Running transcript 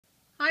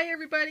Hi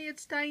everybody,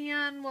 it's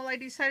Diane. Well, I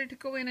decided to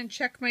go in and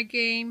check my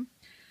game.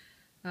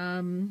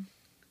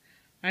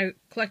 I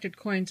collected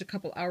coins a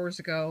couple hours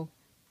ago,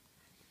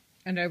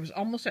 and I was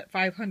almost at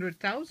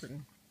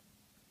 500,000.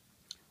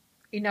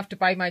 Enough to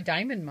buy my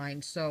diamond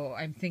mine, so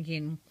I'm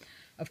thinking,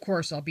 of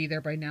course, I'll be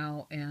there by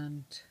now,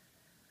 and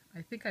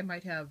I think I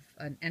might have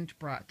an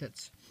Entbrot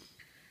that's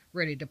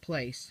ready to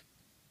place.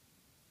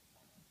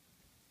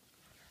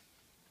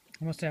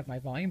 I must have my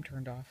volume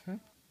turned off, huh?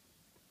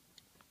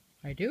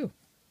 I do.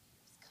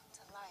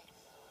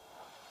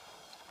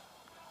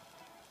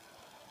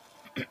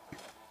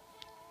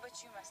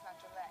 But you must not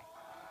delay.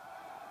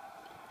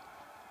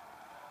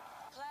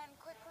 Plan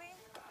quickly,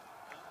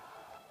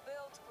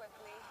 build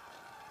quickly,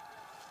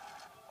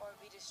 or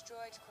be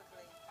destroyed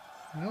quickly.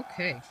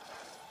 Okay.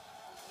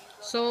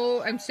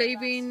 So I'm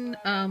saving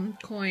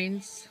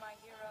coins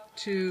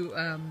to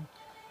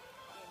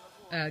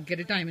get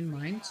a diamond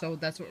mine. So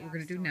that's what we're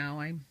going to do now.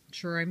 I'm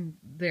sure I'm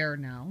there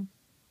now.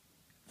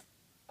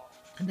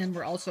 And then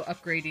we're also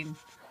upgrading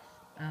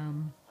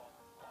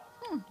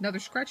another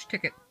scratch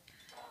ticket.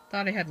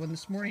 Thought I had one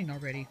this morning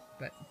already,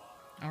 but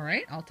all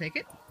right, I'll take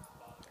it.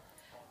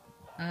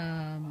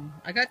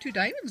 I got 2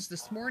 diamonds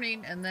this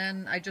morning, and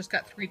then I just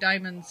got 3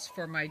 diamonds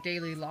for my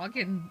daily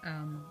login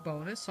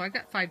bonus. So I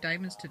got 5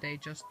 diamonds today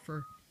just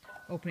for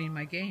opening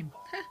my game.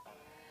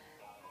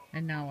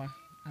 And now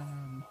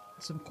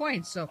some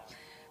coins. So,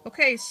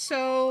 okay,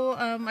 so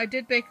I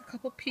did bake a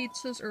couple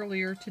pizzas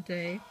earlier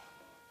today,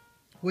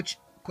 which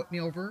put me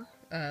over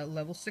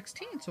level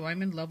 16. So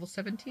I'm in level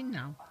 17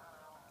 now.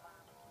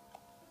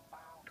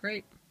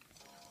 Great.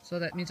 So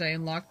that means I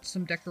unlocked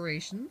some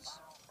decorations.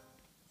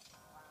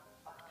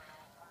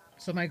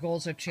 So my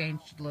goals have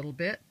changed a little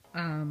bit.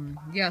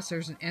 Yes,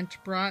 there's an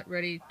Entbrot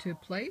ready to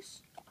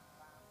place.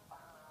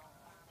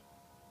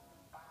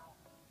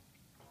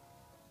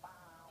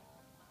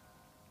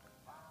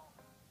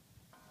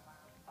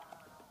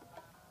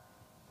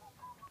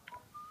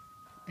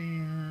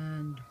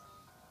 And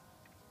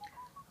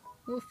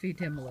we'll feed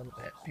him a little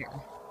bit here.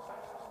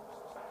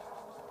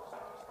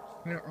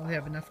 I don't really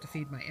have enough to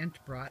feed my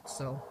Entbrot,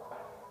 so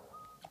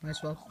might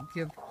as well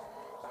give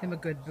him a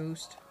good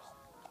boost.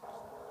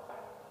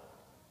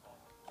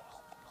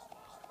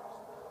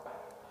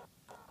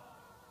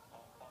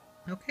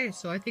 Okay,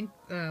 so I think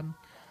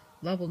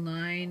level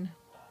 9,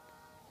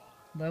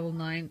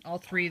 all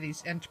 3 of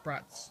these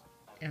Entbrots,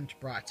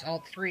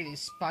 all 3 of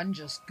these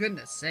sponges,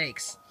 goodness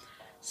sakes,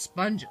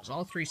 sponges,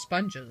 all 3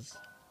 sponges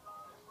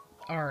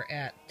are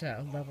at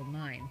level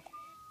 9.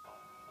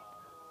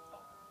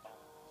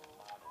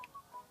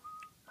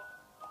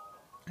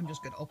 I'm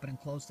just going to open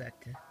and close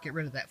that to get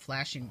rid of that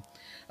flashing.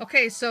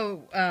 Okay,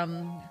 so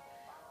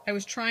I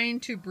was trying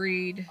to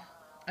breed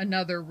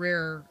another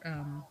rare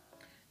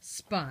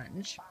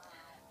sponge.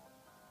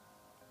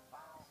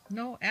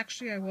 No,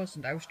 actually I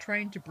wasn't. I was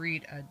trying to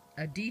breed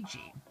a DG.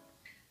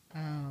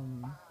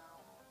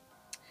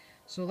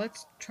 So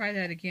let's try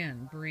that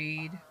again.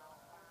 Breed.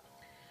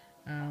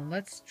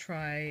 Let's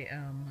try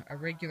a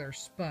regular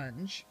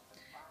sponge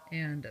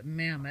and a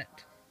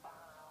mammoth.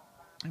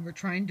 And we're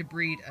trying to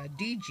breed a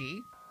DG.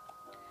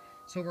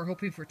 So we're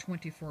hoping for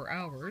 24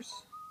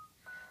 hours.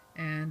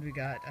 And we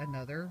got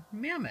another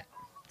mammoth.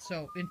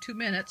 So in 2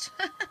 minutes.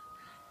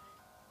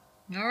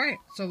 Alright,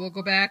 so we'll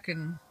go back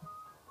and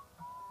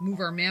move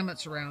our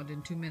mammoths around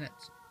in 2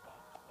 minutes.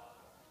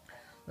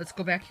 Let's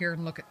go back here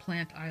and look at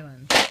Plant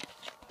Island.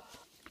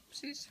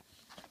 Oopsies.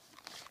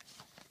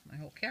 My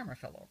whole camera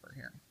fell over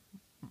here.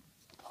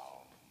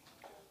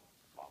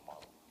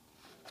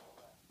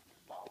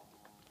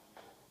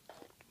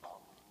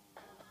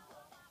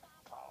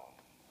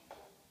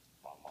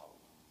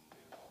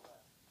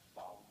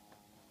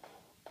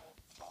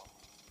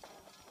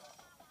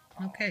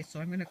 Okay, so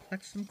I'm going to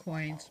collect some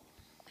coins.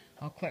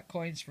 I'll collect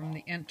coins from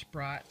the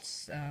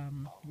Entbrots,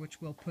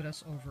 which will put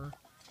us over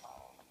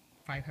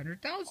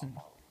 500,000.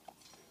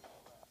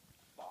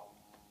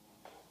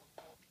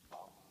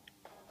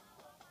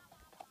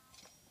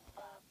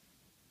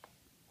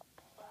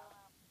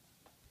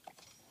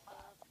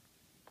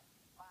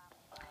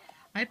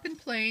 I've been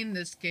playing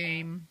this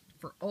game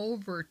for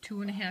over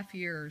 2.5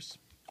 years.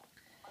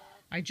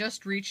 I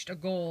just reached a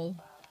goal.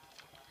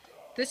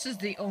 This is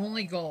the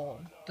only goal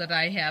that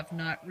I have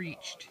not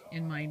reached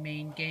in my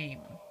main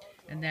game,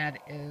 and that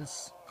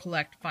is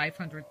collect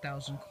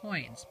 500,000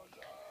 coins.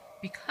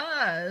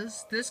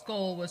 Because this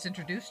goal was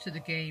introduced to the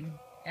game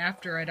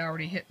after I'd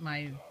already hit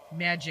my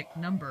magic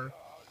number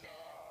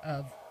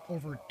of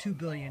over 2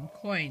 billion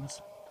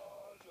coins.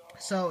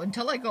 So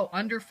until I go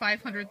under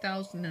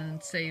 500,000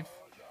 and save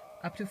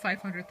up to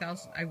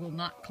 500,000, I will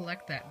not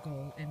collect that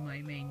goal in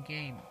my main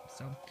game.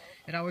 So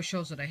it always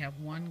shows that I have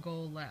one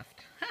goal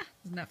left. Ha!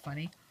 Isn't that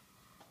funny?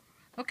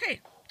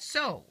 Okay,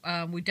 so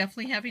we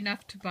definitely have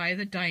enough to buy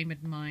the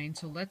diamond mine,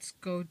 so let's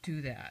go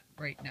do that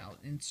right now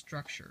in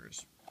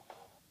structures.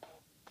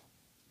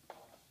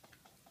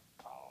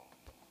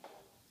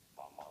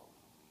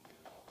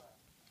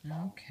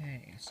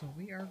 Okay, so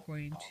we are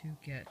going to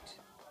get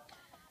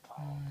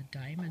a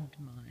diamond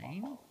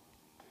mine.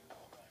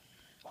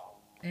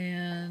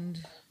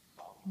 And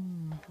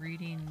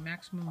breeding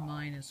maximum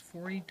mine is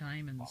 40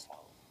 diamonds.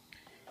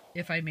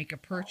 If I make a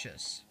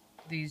purchase,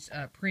 these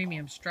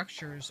premium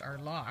structures are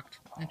locked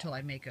until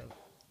I make a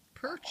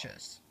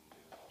purchase.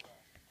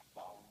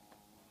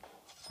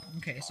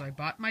 Okay, so I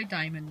bought my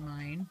diamond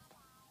mine.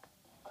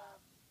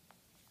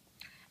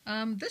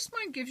 This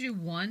mine gives you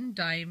 1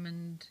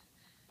 diamond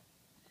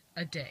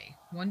a day.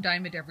 1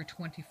 diamond every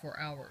 24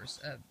 hours.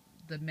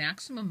 The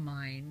maximum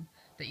mine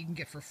that you can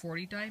get for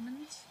 40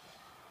 diamonds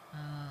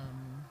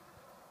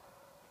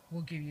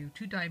will give you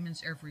 2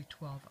 diamonds every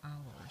 12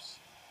 hours.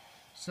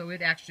 So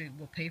it actually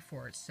will pay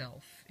for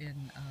itself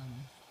in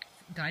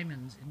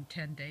diamonds in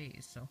 10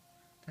 days. So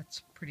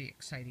that's pretty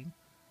exciting.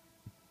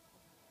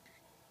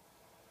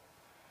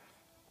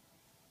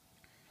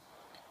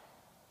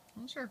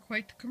 Those are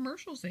quite the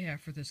commercials they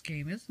have for this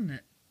game, isn't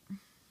it?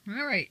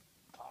 All right.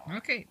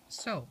 Okay,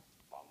 so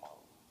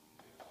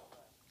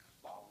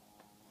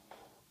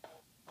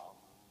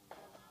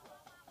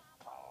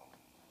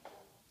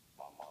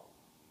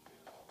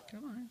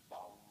come on.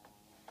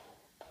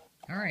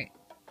 All right.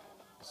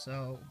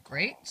 So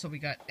great. So we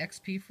got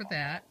XP for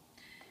that.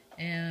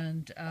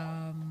 And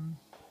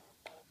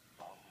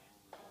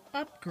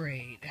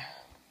upgrade.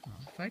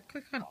 If I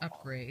click on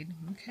upgrade,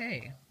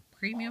 okay.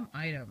 Premium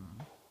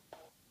item.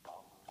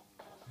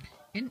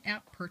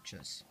 In-app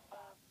purchase.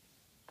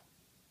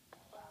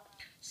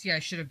 See, I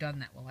should have done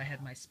that while I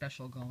had my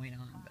special going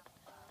on, but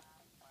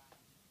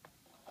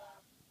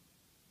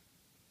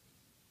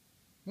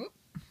whoop.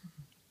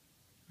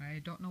 I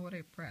don't know what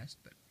I pressed,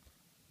 but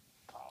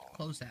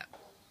close that.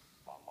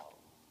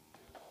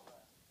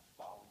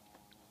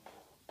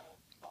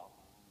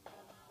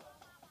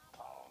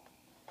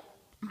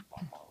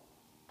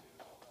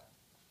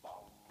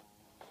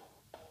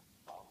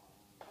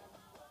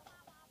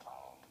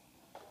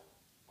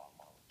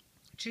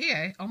 Gee,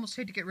 I almost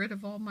had to get rid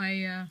of all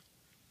my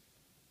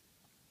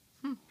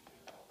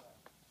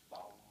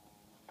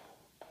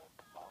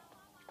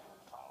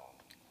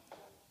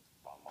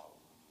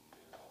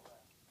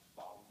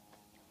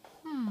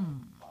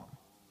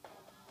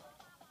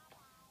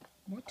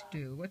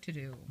What to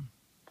do?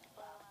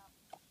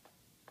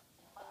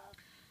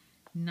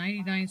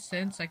 99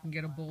 cents, I can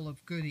get a bowl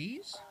of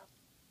goodies.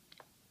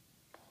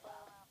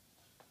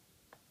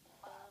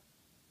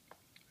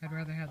 I'd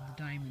rather have the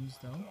diamonds,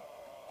 though.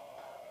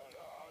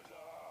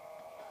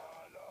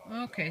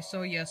 Okay,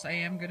 so yes, I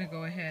am going to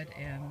go ahead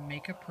and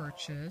make a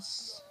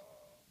purchase.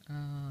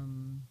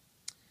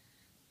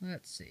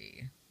 Let's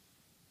see.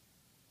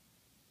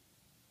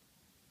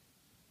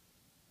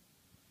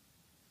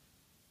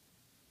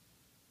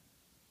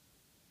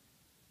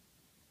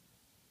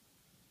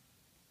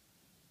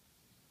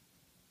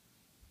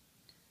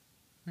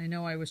 I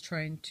know I was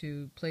trying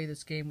to play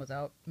this game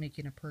without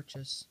making a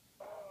purchase.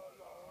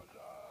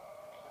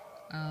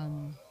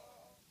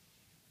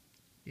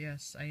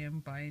 Yes, I am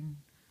buying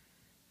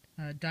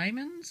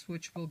diamonds,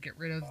 which will get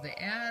rid of the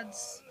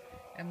ads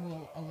and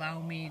will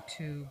allow me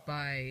to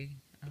buy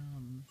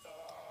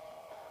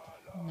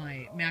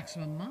my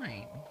maximum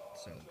mine.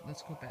 So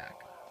let's go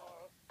back.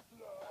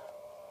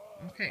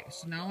 Okay,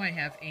 so now I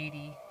have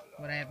 80.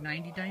 What, I have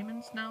 90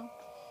 diamonds now?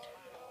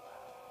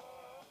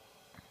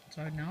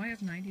 So now I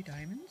have 90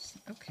 diamonds.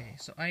 Okay,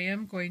 so I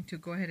am going to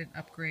go ahead and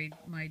upgrade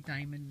my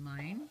diamond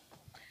mine.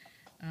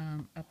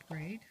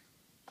 Upgrade.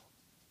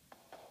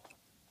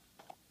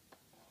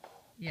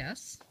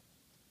 Yes.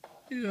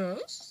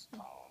 Yes.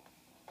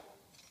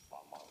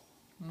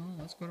 Well,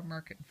 let's go to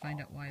market and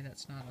find out why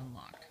that's not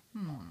unlocked.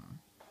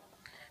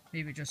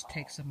 Maybe it just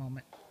takes a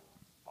moment.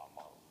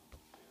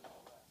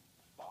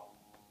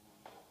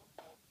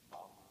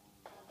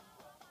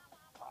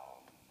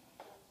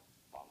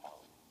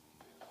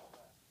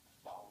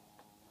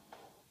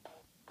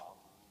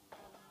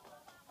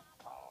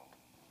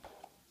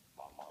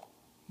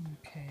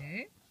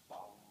 Okay.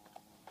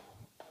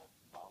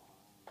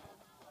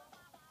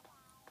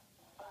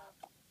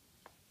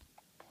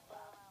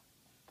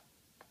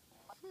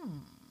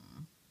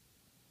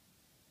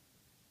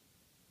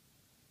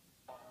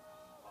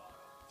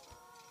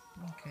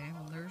 Okay,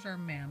 well there's our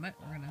mammoth.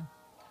 We're going to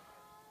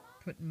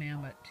put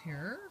mammoth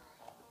here.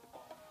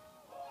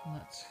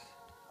 Let's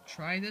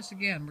try this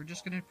again. We're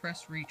just going to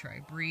press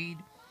retry. Breed.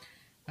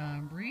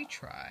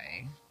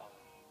 Retry.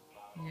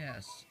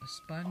 Yes, a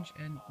sponge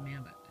and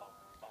mammoth.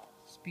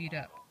 Speed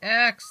up.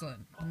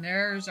 Excellent. And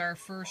there's our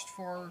first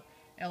 4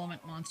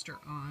 element monster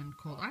on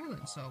Cold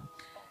Island. So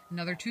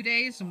another 2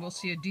 days and we'll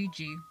see a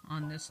DG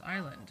on this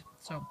island.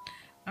 So,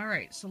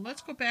 alright, so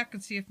let's go back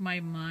and see if my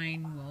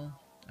mine will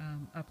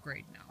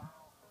upgrade now.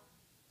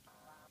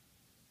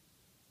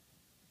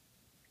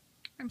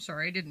 I'm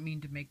sorry, I didn't mean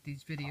to make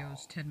these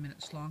videos 10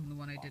 minutes long. The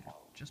one I did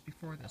just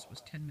before this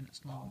was 10 minutes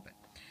long, but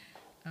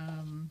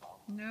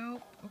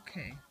nope.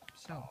 Okay,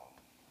 so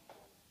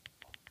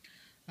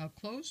I'll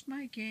close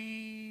my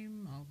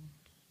game. I'll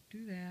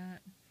do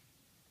that.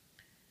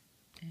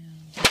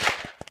 And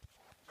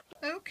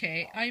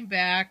Okay, I'm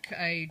back.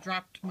 I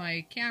dropped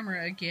my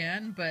camera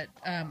again, but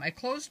I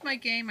closed my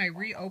game, I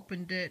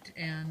reopened it,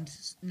 and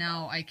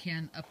now I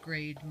can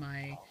upgrade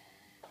my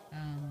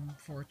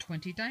for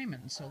 20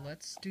 diamonds. So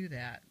let's do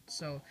that.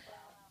 So,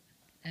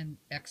 and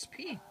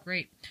XP,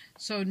 great.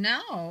 So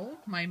now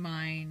my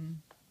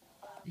mine,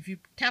 if you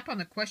tap on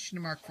the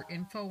question mark for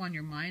info on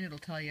your mine, it'll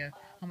tell you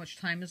how much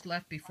time is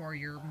left before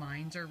your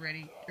mines are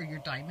ready, or your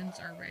diamonds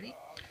are ready.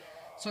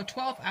 So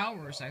 12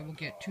 hours I will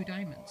get 2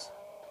 diamonds.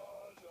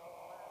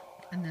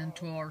 And then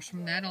 12 hours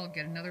from that, I'll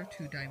get another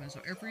 2 diamonds.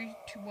 So every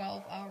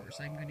 12 hours,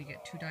 I'm going to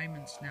get 2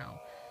 diamonds now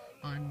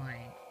on my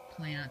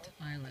plant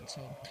island.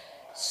 So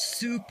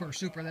super,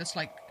 super. That's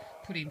like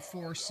putting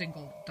 4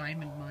 single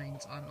diamond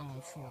mines on all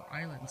 4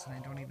 islands. And I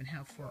don't even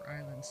have 4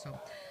 islands. So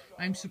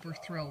I'm super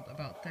thrilled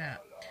about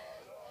that.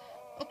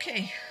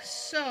 Okay,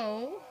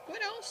 so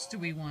what else do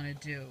we want to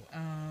do?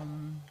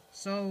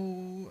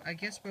 So I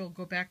guess we'll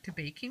go back to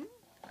baking.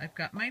 I've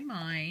got my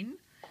mine.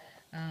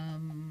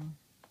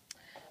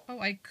 Oh,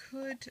 I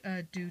could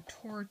do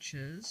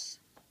torches.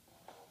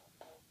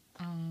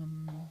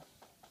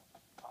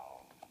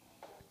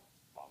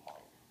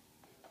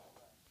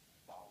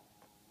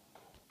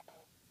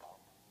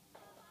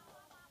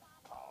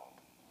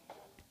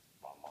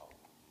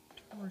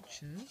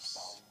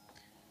 Torches.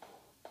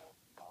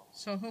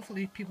 So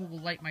hopefully people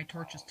will light my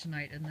torches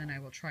tonight, and then I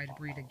will try to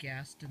breed a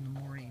ghast in the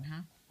morning,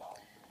 huh?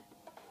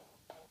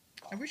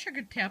 I wish I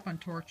could tap on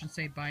torch and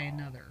say buy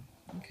another.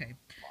 Okay,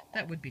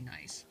 that would be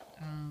nice.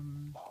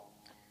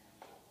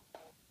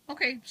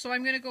 Okay, so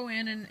I'm going to go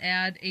in and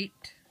add 8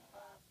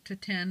 to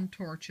 10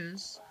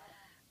 torches.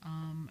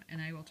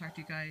 And I will talk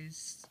to you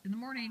guys in the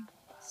morning.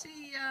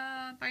 See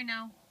ya. Bye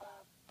now.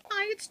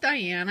 Hi, it's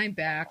Diane. I'm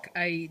back.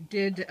 I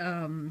did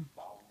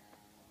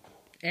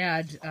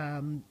add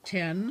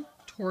 10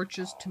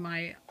 torches to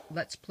my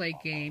Let's Play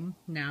game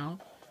now.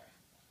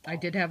 I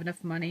did have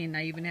enough money, and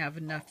I even have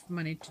enough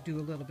money to do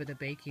a little bit of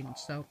baking.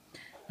 So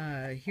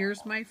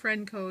here's my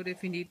friend code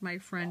if you need my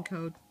friend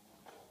code.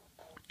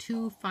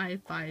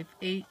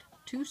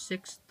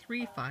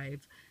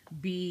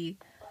 25582635B,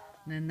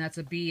 and then that's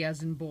a B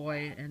as in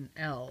boy and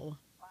L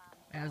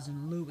as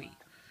in Louie.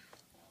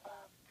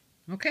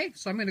 Okay,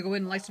 so I'm going to go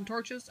in and light some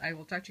torches. I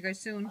will talk to you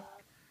guys soon.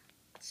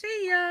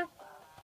 See ya!